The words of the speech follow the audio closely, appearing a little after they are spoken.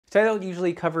So I don't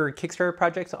usually cover Kickstarter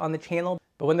projects on the channel,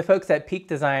 but when the folks at Peak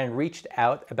Design reached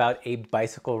out about a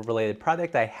bicycle related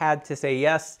product, I had to say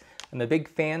yes. I'm a big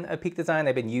fan of Peak Design.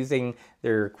 I've been using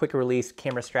their quick release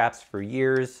camera straps for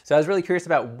years. So I was really curious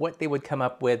about what they would come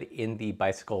up with in the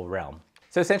bicycle realm.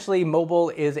 So essentially, mobile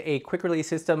is a quick release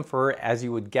system for, as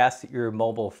you would guess, your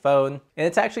mobile phone. And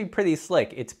it's actually pretty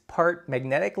slick. It's part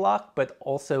magnetic lock, but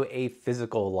also a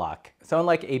physical lock. So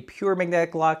unlike a pure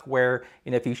magnetic lock where,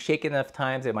 if you shake it enough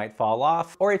times, it might fall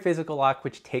off, or a physical lock,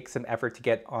 which takes some effort to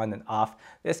get on and off,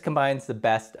 this combines the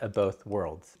best of both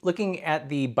worlds. Looking at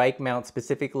the bike mount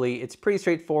specifically, it's pretty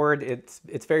straightforward.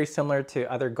 It's very similar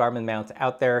to other Garmin mounts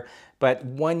out there, but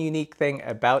one unique thing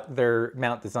about their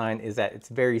mount design is that it's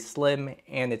very slim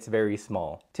and it's very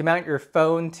small. To mount your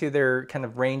phone to their kind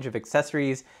of range of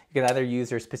accessories, you can either use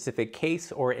their specific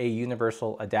case or a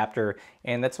universal adapter,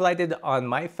 and that's what I did on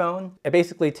my phone. I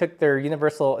basically took their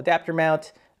universal adapter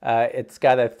mount, it's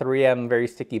got a 3M very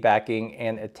sticky backing,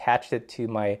 and attached it to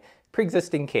my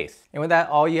pre-existing case. And with that,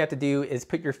 all you have to do is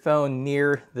put your phone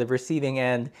near the receiving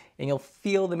end and you'll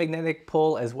feel the magnetic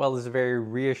pull as well as a very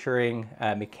reassuring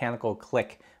mechanical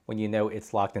click when you know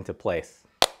it's locked into place.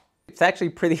 It's actually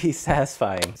pretty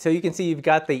satisfying. So you can see you've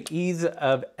got the ease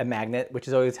of a magnet, which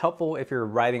is always helpful if you're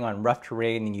riding on rough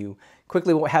terrain and you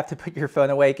quickly won't have to put your phone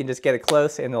away. You can just get it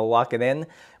close and it'll lock it in.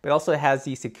 But it also has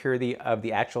the security of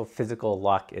the actual physical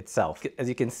lock itself. As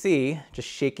you can see, just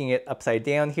shaking it upside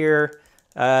down here,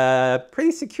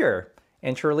 pretty secure.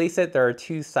 And to release it, there are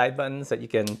two side buttons that you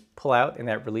can pull out, and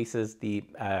that releases the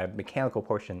mechanical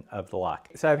portion of the lock.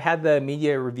 So I've had the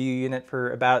media review unit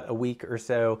for about a week or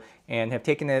so and have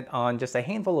taken it on just a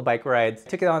handful of bike rides.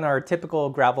 Took it on our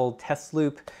typical gravel test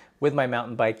loop with my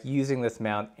mountain bike using this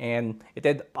mount, and it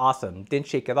did awesome. Didn't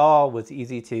shake at all, was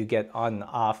easy to get on and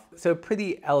off. So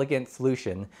pretty elegant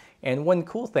solution. And one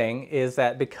cool thing is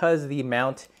that because the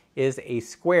mount is a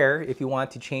square, if you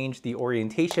want to change the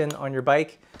orientation on your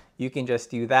bike, you can just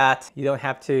do that. You don't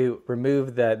have to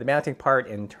remove the mounting part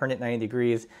and turn it 90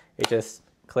 degrees. It just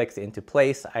clicks into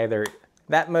place, either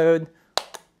that mode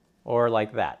or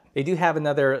like that. They do have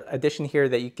another addition here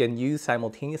that you can use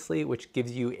simultaneously, which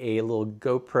gives you a little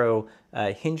GoPro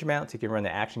hinge mount, so you can run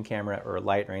an action camera or a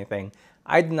light or anything.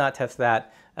 I did not test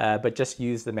that, but just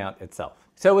use the mount itself.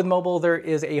 So with mobile, there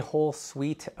is a whole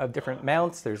suite of different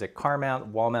mounts. There's a car mount,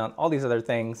 wall mount, all these other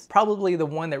things. Probably the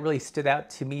one that really stood out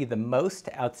to me the most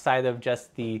outside of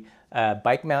just the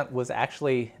bike mount was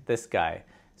actually this guy.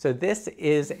 So this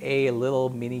is a little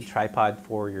mini tripod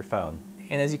for your phone.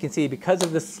 And as you can see, because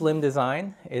of the slim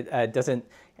design, it doesn't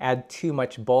add too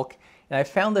much bulk. And I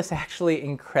found this actually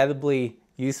incredibly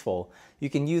useful. You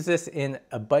can use this in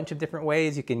a bunch of different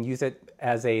ways. You can use it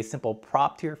as a simple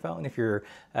prop to your phone if you're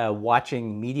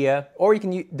watching media, or you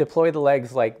can deploy the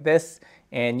legs like this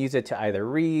and use it to either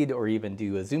read or even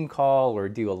do a Zoom call or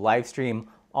do a live stream,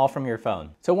 all from your phone.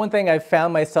 So one thing I've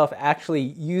found myself actually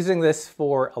using this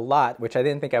for a lot, which I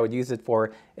didn't think I would use it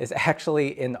for, is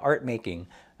actually in art making.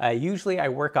 Usually I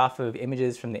work off of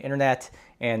images from the internet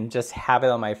and just have it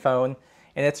on my phone.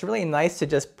 And it's really nice to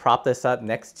just prop this up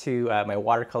next to my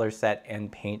watercolor set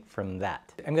and paint from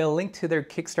that. I'm going to link to their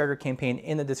Kickstarter campaign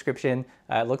in the description.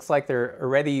 It looks like they're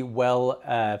already well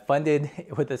funded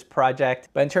with this project.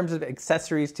 But in terms of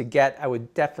accessories to get, I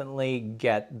would definitely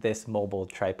get this mobile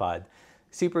tripod.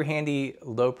 Super handy,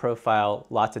 low profile,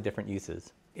 lots of different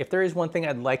uses. If there is one thing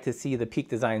I'd like to see the Peak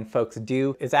Design folks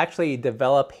do is actually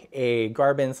develop a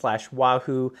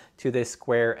Garmin/Wahoo to this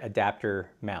square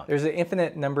adapter mount. There's an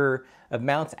infinite number of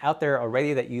mounts out there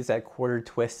already that use that quarter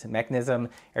twist mechanism,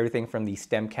 everything from the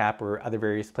stem cap or other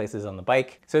various places on the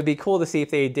bike. So it'd be cool to see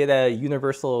if they did a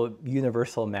universal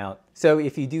mount. So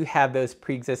if you do have those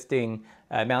pre-existing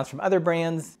mounts from other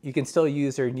brands, you can still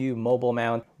use their new mobile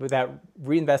mount without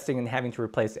reinvesting and having to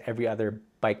replace every other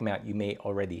bike mount you may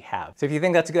already have. So if you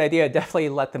think that's a good idea, definitely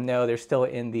let them know. They're still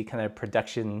in the kind of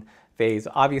production phase,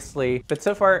 obviously, but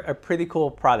so far a pretty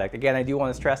cool product. Again, I do want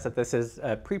to stress that this is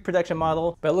a pre-production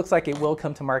model, but it looks like it will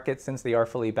come to market since they are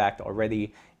fully backed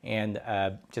already and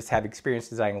just have experience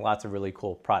designing lots of really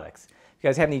cool products. If you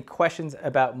guys have any questions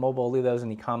about mobile, leave those in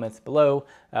the comments below.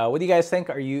 What do you guys think?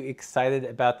 Are you excited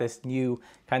about this new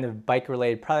kind of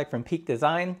bike-related product from Peak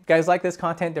Design? If you guys like this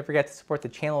content, don't forget to support the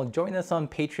channel. Join us on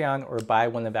Patreon or buy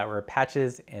one of our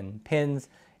patches and pins.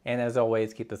 And as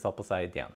always, keep the supple side down.